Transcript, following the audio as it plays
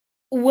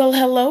Well,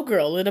 hello,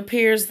 girl. It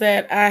appears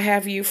that I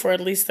have you for at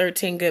least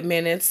 13 good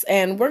minutes,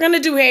 and we're going to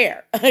do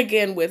hair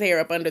again with hair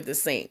up under the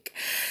sink.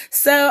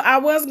 So, I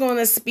was going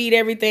to speed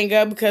everything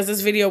up because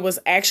this video was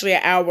actually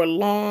an hour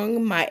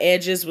long. My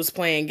edges was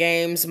playing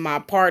games, my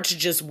parts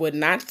just would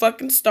not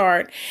fucking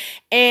start,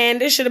 and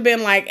this should have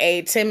been like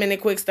a 10-minute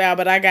quick style,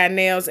 but I got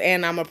nails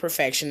and I'm a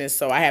perfectionist,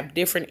 so I have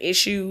different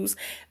issues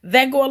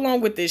that go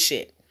along with this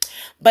shit.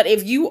 But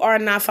if you are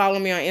not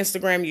following me on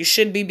Instagram, you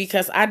should be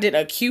because I did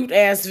a cute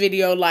ass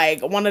video,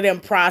 like one of them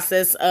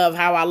process of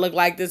how I look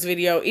like this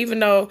video. Even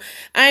though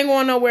I ain't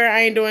going nowhere,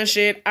 I ain't doing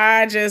shit.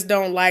 I just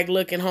don't like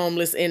looking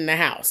homeless in the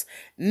house.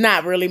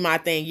 Not really my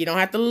thing. You don't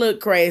have to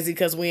look crazy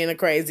because we in a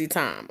crazy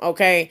time,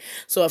 okay?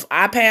 So if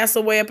I pass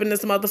away up in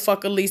this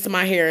motherfucker, at least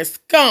my hair is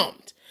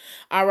combed.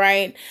 All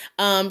right.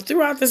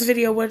 Throughout this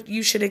video, what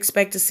you should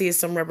expect to see is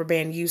some rubber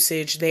band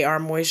usage. They are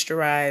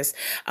moisturized.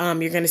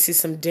 You're going to see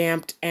some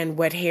damped and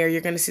wet hair.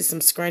 You're going to see some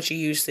scrunchy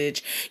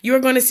usage. You're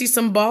going to see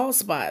some bald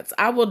spots.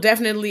 I will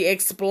definitely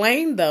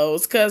explain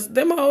those because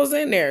them hoes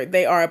in there.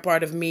 They are a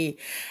part of me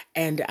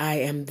and I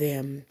am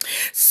them.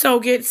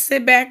 So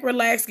sit back,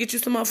 relax, get you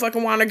some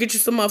motherfucking water, get you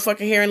some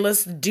motherfucking hair, and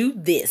let's do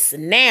this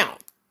now.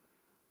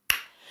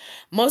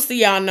 Most of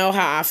y'all know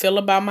how I feel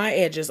about my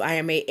edges. I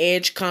am a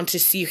edge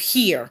connoisseur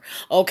here,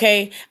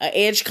 okay? A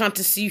edge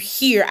connoisseur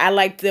here. I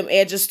like them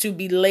edges to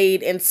be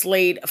laid and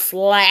slayed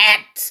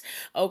flat,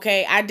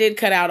 okay? I did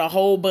cut out a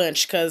whole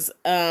bunch because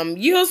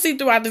you'll see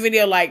throughout the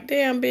video like,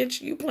 damn, bitch,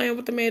 you playing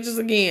with them edges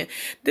again.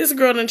 This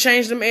girl done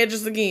changed them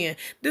edges again.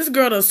 This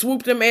girl done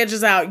swooped them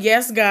edges out.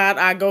 Yes, God,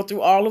 I go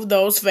through all of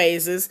those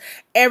phases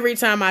every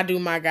time I do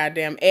my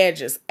goddamn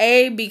edges.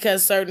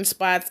 Because certain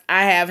spots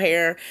I have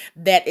hair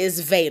that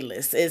is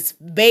veilless. It's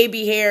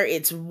baby hair.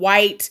 It's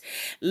white.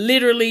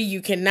 Literally,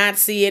 you cannot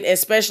see it,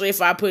 especially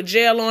if I put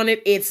gel on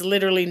it. It's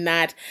literally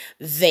not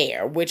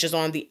there, which is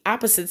on the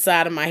opposite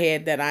side of my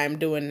head that I am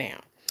doing now.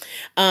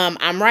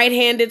 I'm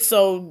right-handed,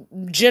 so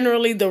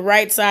generally the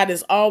right side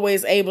is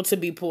always able to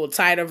be pulled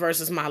tighter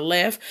versus my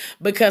left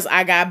because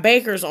I got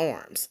baker's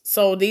arms.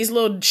 So these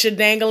little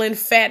shedangling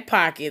fat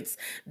pockets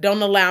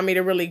don't allow me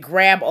to really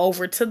grab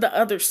over to the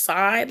other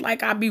side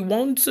like I be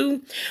wanting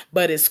to,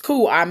 but it's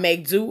cool. I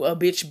make do, a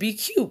bitch be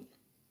cute.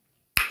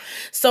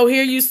 So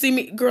here you see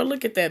me. Girl,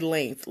 look at that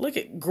length. Look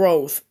at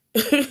growth.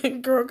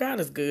 Girl, God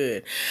is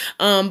good.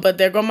 But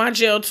there go my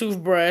gel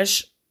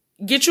toothbrush.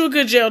 Get you a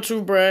good gel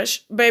toothbrush.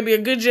 Baby,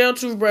 a good gel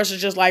toothbrush is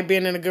just like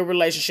being in a good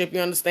relationship. You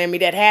understand me?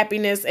 That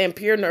happiness and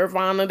pure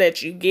nirvana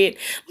that you get.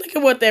 Look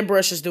at what that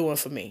brush is doing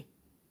for me.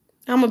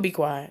 I'm going to be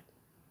quiet.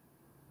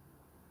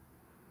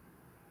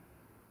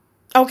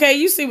 Okay,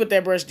 you see what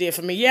that brush did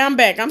for me. Yeah, I'm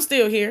back. I'm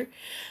still here.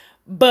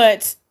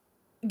 But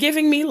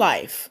giving me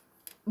life.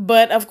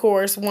 But, of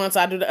course, once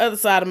I do the other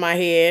side of my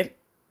head,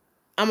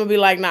 I'm going to be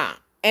like, nah.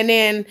 And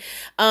then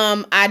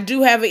I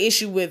do have an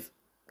issue with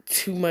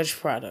too much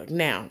product.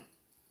 Now,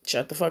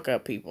 shut the fuck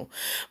up, people.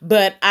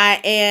 But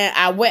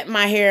I wet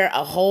my hair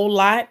a whole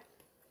lot,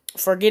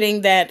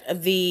 forgetting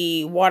that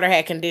the water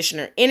had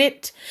conditioner in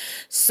it.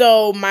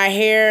 So my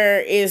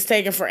hair is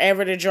taking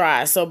forever to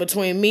dry. So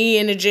between me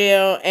and the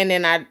gel, and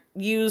then I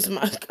use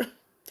my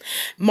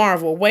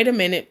Marvel. Wait a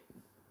minute.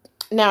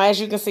 Now,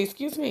 as you can see,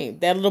 excuse me,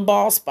 that little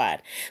bald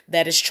spot,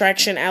 that is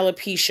traction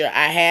alopecia.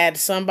 I had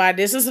somebody,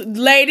 this is,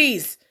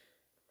 ladies,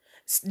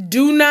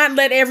 do not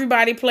let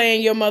everybody play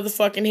in your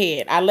motherfucking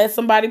head. I let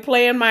somebody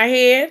play in my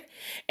head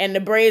and the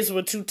braids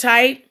were too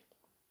tight.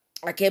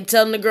 I kept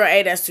telling the girl,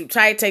 hey, that's too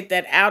tight. Take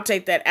that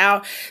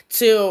out.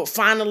 Till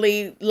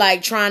finally,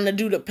 like, trying to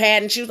do the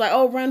pad. And she was like,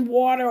 oh, run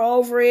water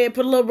over it.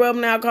 Put a little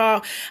rubbing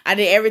alcohol. I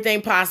did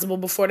everything possible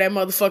before that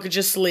motherfucker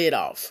just slid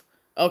off.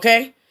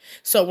 Okay?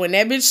 So when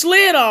that bitch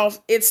slid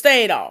off, it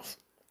stayed off.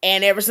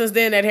 And ever since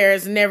then, that hair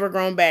has never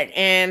grown back.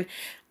 And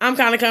I'm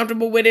kind of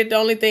comfortable with it. The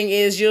only thing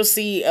is you'll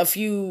see a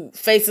few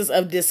faces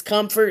of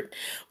discomfort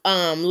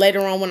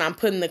later on when I'm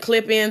putting the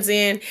clip-ins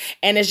in.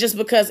 And it's just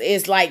because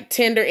it's like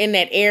tender in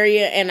that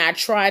area and I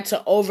try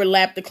to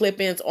overlap the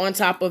clip-ins on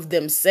top of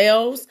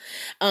themselves.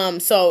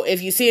 So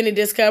if you see any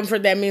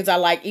discomfort, that means I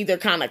like either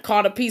kind of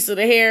caught a piece of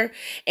the hair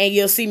and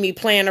you'll see me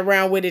playing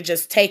around with it,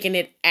 just taking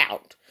it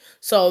out.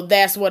 So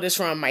that's what it's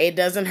from. It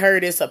doesn't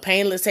hurt. It's a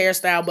painless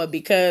hairstyle, but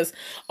because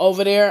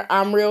over there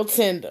I'm real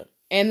tender.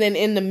 And then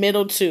in the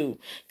middle too,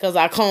 because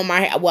I comb my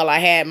hair. Well, I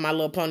had my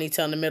little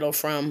ponytail in the middle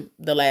from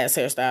the last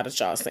hairstyle that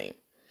y'all seen.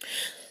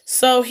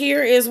 So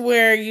here is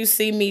where you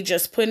see me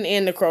just putting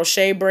in the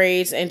crochet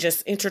braids and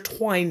just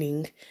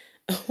intertwining.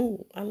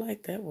 Oh, I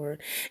like that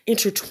word.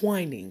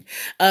 Intertwining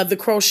the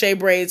crochet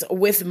braids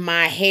with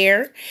my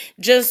hair.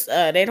 Just,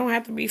 they don't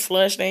have to be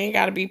flush. They ain't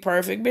got to be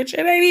perfect. Bitch,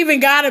 it ain't even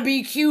got to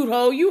be cute,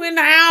 ho. You in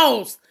the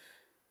house.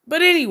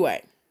 But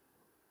anyway,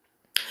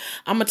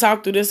 I'm going to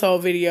talk through this whole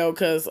video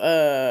because,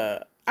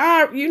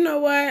 you know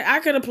what? I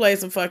could have played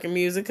some fucking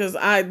music because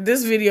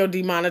this video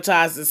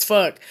demonetized as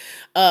fuck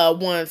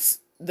once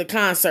the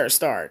concert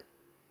started.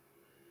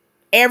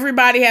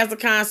 Everybody has a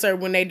concert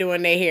when they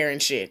doing their hair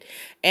and shit.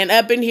 And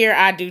up in here,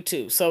 I do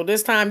too. So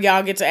this time,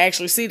 y'all get to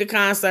actually see the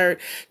concert.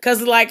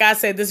 Because like I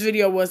said, this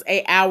video was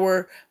an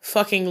hour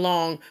fucking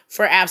long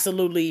for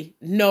absolutely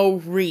no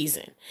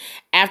reason.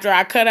 After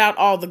I cut out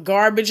all the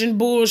garbage and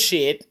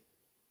bullshit,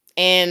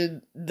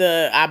 and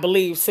I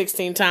believe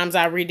 16 times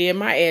I redid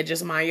my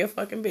edges, mind your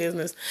fucking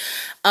business.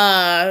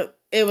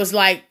 It was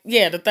like,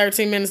 yeah, the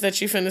 13 minutes that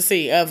you finna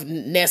see of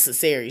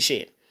necessary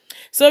shit.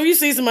 So if you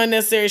see some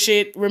unnecessary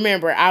shit,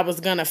 remember, I was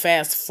gonna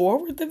fast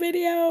forward the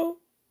video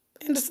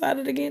and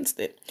decided against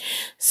it.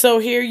 So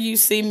here you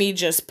see me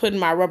just putting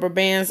my rubber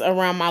bands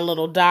around my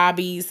little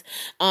dobbies.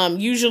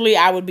 Usually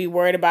I would be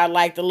worried about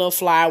like the little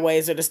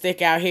flyaways or the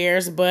stick out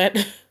hairs, but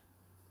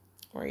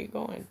where are you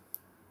going?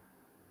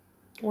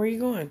 Where are you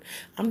going?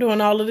 I'm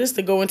doing all of this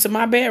to go into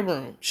my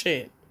bedroom.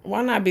 Shit.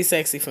 Why not be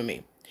sexy for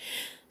me?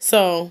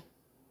 So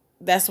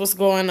that's what's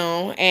going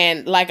on.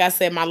 And like I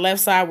said, my left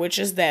side, which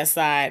is that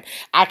side,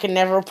 I can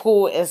never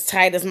pull as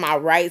tight as my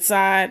right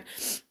side.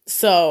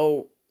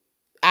 So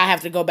I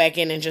have to go back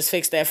in and just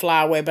fix that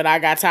flyaway. But I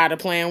got tired of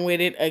playing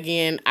with it.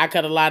 Again, I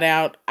cut a lot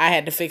out. I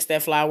had to fix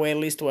that flyaway at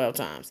least 12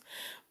 times.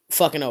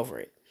 Fucking over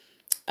it.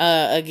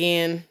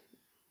 Again,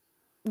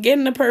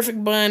 getting the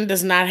perfect bun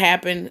does not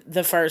happen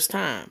the first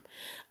time.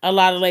 A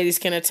lot of ladies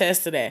can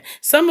attest to that.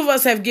 Some of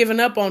us have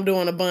given up on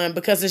doing a bun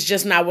because it's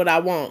just not what I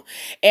want.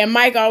 And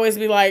Mike always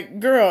be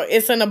like, girl,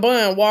 it's in a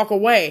bun, walk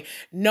away.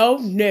 No,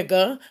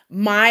 nigga,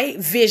 my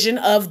vision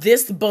of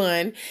this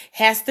bun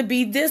has to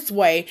be this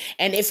way.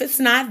 And if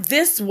it's not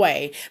this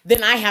way,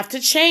 then I have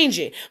to change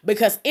it.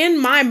 Because in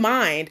my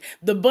mind,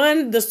 the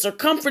bun, the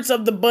circumference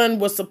of the bun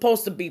was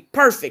supposed to be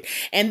perfect.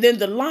 And then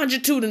the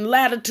longitude and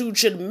latitude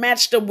should have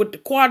matched up with the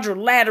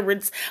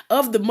quadrilaterals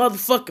of the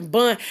motherfucking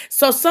bun.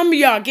 So some of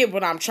y'all get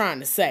what I'm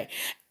trying to say.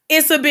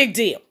 It's a big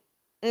deal.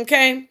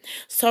 Okay,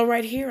 so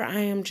right here I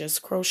am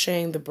just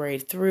crocheting the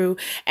braid through.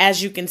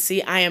 As you can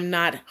see, I am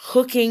not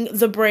hooking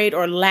the braid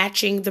or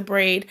latching the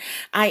braid.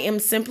 I am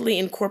simply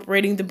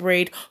incorporating the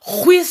braid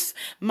with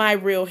my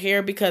real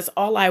hair because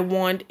all I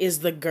want is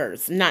the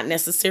girth, not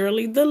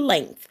necessarily the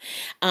length.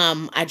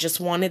 I just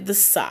wanted the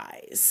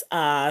size.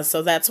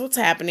 So that's what's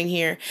happening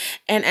here.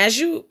 And as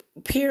you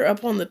peer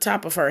up on the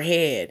top of her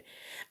head,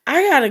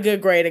 I got a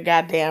good grade of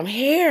goddamn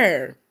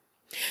hair.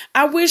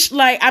 I wish,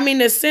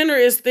 the center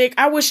is thick.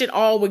 I wish it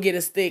all would get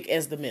as thick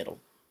as the middle.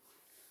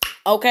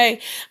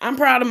 Okay? I'm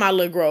proud of my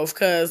little growth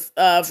because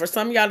for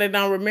some of y'all that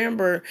don't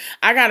remember,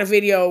 I got a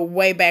video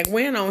way back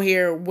when on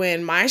here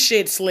when my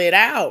shit slid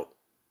out.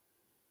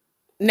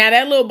 Now,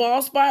 that little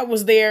bald spot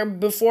was there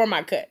before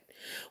my cut.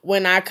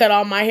 When I cut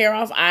all my hair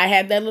off, I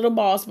had that little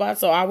bald spot,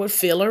 so I would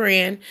fill her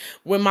in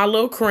with my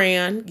little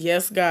crayon.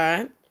 Yes,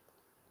 God.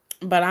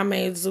 But I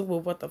made do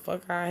with what the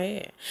fuck I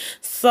had.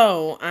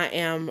 So I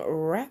am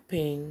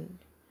wrapping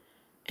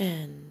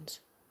and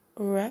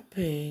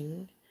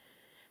wrapping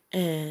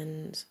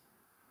and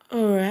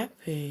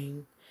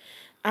wrapping.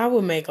 I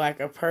would make like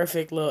a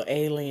perfect little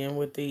alien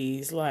with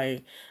these.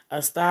 Like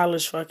a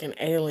stylish fucking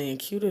alien.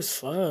 Cute as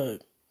fuck.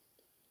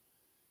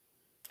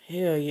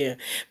 Hell yeah.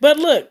 But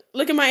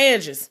look at my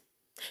edges.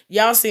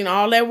 Y'all seen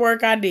all that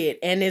work I did,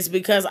 and it's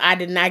because I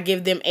did not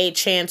give them a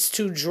chance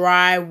to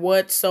dry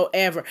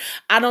whatsoever.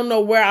 I don't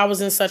know where I was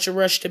in such a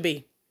rush to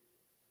be.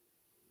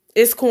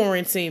 It's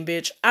quarantine,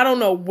 bitch. I don't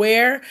know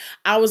where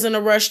I was in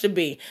a rush to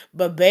be.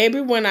 But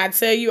baby, when I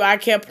tell you I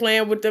kept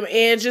playing with them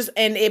edges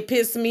and it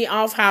pissed me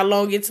off how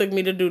long it took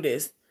me to do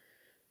this.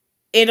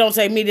 It don't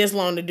take me this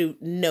long to do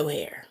no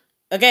hair.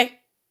 Okay?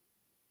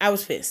 I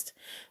was pissed.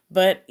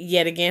 But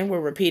yet again,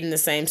 we're repeating the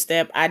same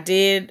step. I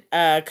did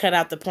cut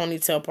out the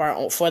ponytail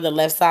part for the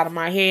left side of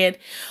my head.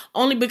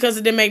 Only because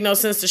it didn't make no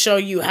sense to show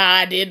you how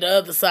I did the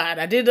other side.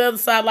 I did the other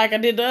side like I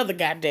did the other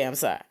goddamn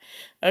side.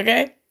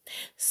 Okay?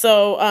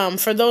 So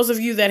for those of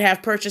you that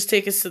have purchased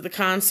tickets to the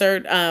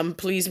concert,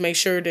 please make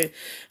sure to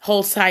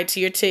hold tight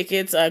to your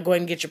tickets. Go ahead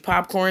and get your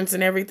popcorns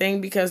and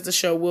everything because the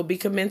show will be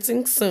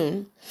commencing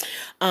soon.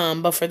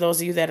 But for those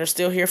of you that are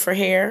still here for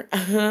hair,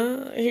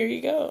 here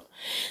you go.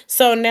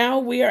 So now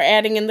we are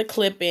adding in the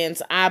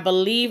clip-ins. I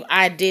believe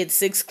I did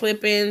 6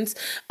 clip-ins.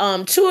 2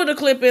 of the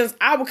clip-ins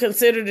I would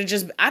consider to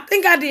just, I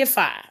think I did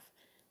 5.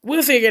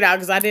 We'll figure it out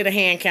because I did a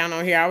hand count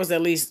on here. I was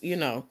at least,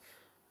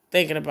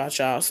 thinking about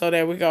y'all. So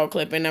there we go.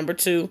 Clip in number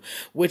 2,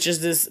 which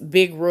is this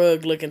big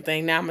rug looking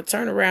thing. Now I'm going to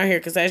turn around here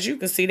because as you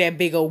can see that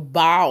big old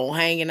ball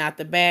hanging out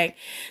the back.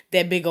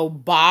 That big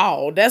old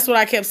ball. That's what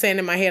I kept saying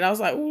in my head. I was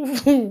like,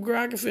 ooh,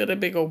 girl, I can feel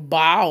that big old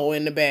ball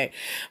in the back.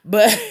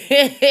 But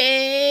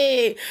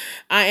I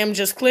am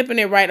just clipping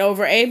it right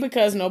over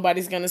because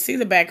nobody's going to see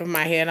the back of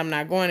my head. I'm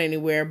not going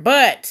anywhere.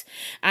 But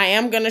I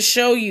am going to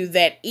show you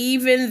that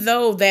even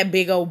though that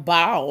big old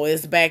ball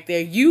is back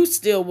there, you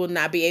still will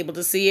not be able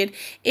to see it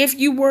if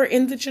you were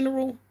in the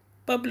general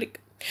public.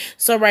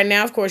 So right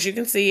now, of course, you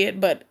can see it,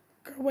 but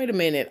girl, wait a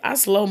minute. I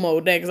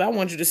slow-moed that because I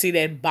want you to see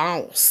that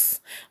bounce.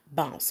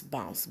 Bounce,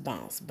 bounce,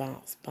 bounce,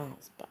 bounce,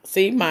 bounce, bounce.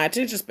 See, my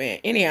attention span.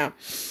 Anyhow,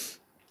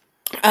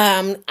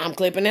 I'm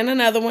clipping in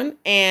another one.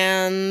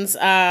 And,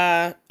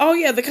 oh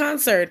yeah, the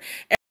concert.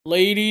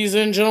 Ladies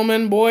and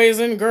gentlemen, boys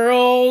and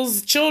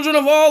girls, children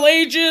of all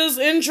ages,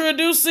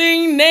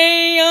 introducing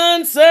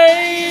Beyonce.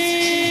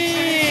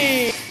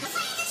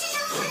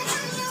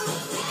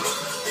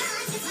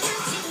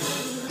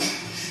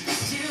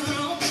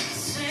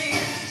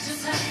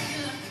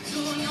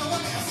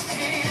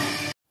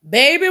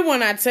 Baby,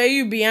 when I tell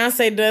you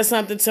Beyonce does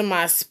something to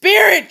my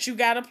spirit, you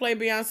gotta play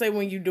Beyonce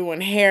when you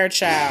doing hair,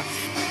 child.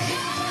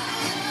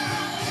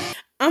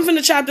 I'm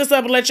finna chop this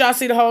up and let y'all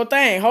see the whole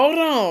thing. Hold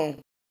on.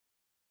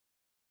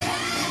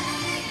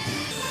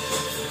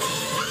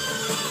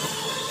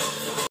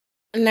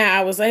 Now,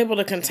 I was able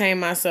to contain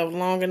myself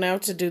long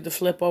enough to do the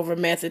flip over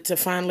method to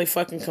finally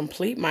fucking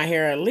complete my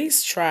hair. At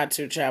least try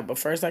to, child. But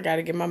first, I got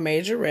to get my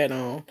major red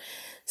on.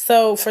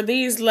 So for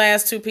these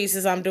last two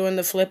pieces, I'm doing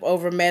the flip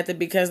over method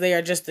because they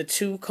are just the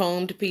two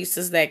combed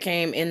pieces that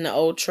came in the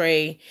old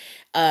tray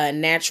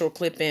natural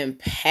clip-in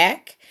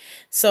pack.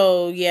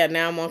 So yeah,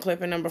 now I'm on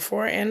clip-in number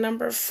 4 and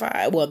number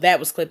 5. Well, that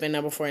was clip-in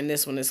number 4 and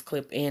this one is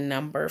clip-in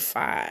number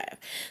 5.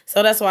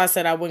 So that's why I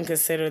said I wouldn't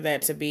consider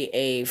that to be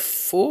a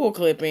full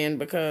clip-in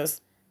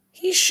because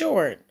he's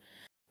short.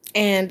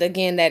 And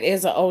again, that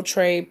is an old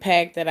tray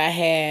pack that I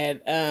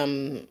had.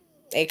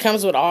 It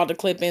comes with all the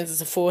clip-ins.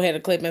 It's a full head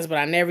of clip-ins, but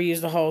I never use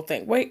the whole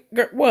thing. Wait,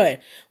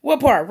 what? What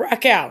part?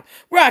 Rock out,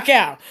 rock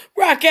out,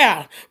 rock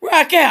out,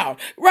 rock out,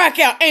 rock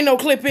out. Ain't no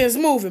clip-ins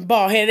moving,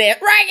 bald head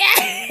ass. Rock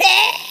out.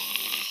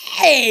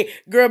 Hey,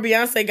 girl,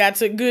 Beyonce got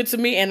too good to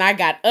me, and I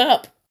got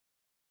up.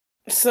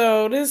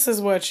 So this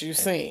is what you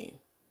seen.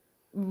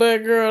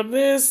 But girl,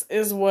 this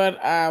is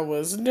what I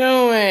was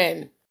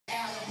doing.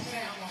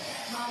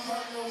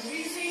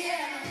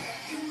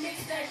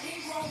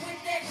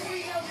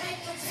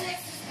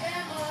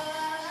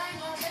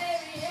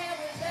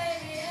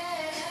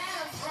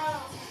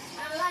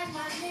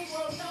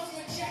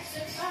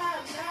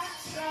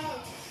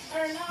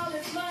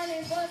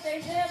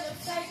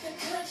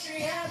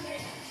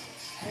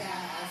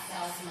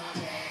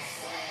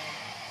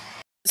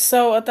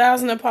 So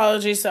 1,000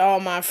 apologies to all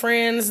my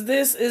friends.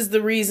 This is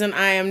the reason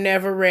I am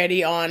never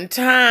ready on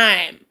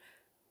time.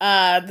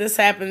 This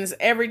happens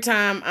every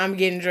time I'm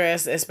getting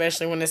dressed,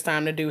 especially when it's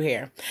time to do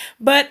hair.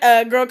 But,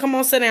 girl, come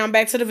on, sit down.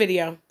 Back to the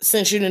video.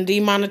 Since you done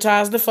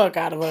demonetized the fuck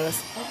out of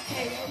us.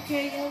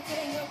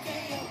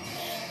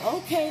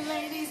 Okay,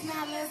 ladies,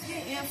 now let's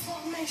get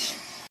information.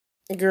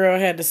 Girl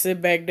had to sit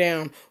back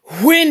down.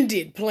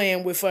 Winded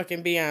playing with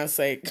fucking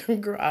Beyonce.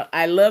 Girl,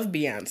 I love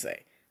Beyonce.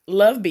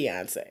 Love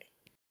Beyonce.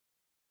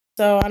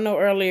 So I know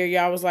earlier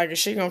y'all was like, is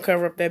she gonna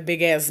cover up that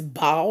big ass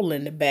ball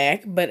in the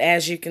back? But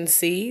as you can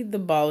see, the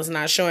ball is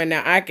not showing.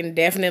 Now I can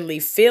definitely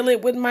feel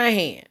it with my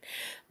hand,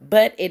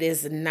 but it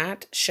is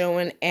not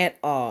showing at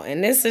all.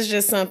 And this is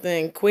just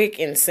something quick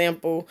and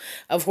simple.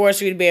 Of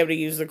course, you'd be able to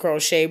use the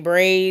crochet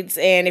braids.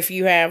 And if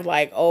you have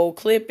like old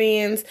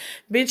clip-ins,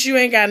 bitch, you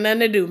ain't got nothing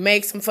to do.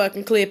 Make some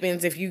fucking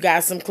clip-ins if you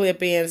got some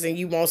clip-ins and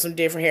you want some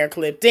different hair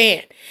clipped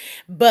in.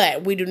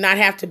 But we do not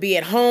have to be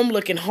at home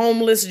looking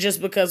homeless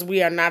just because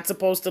we are not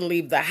supposed to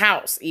leave the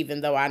house, even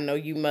though I know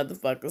you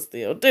motherfuckers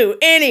still do.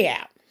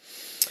 Anyhow.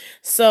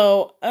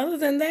 So other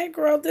than that,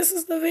 girl, this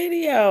is the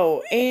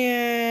video.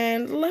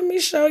 And let me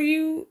show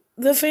you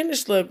the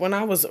finished look when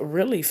I was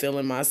really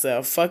feeling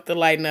myself. Fuck the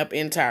lighting up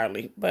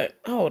entirely. But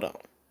hold on.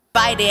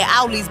 Fighting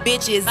all these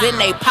bitches and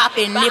they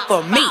popping it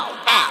for me.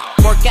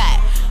 Work out.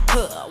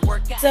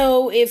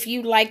 So if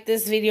you like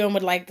this video and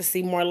would like to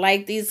see more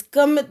like these,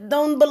 comment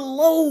down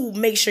below.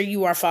 Make sure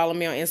you are following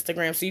me on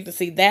Instagram so you can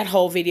see that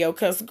whole video.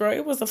 Because, girl,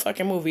 it was a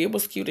fucking movie. It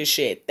was cute as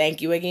shit.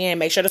 Thank you again.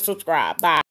 Make sure to subscribe. Bye.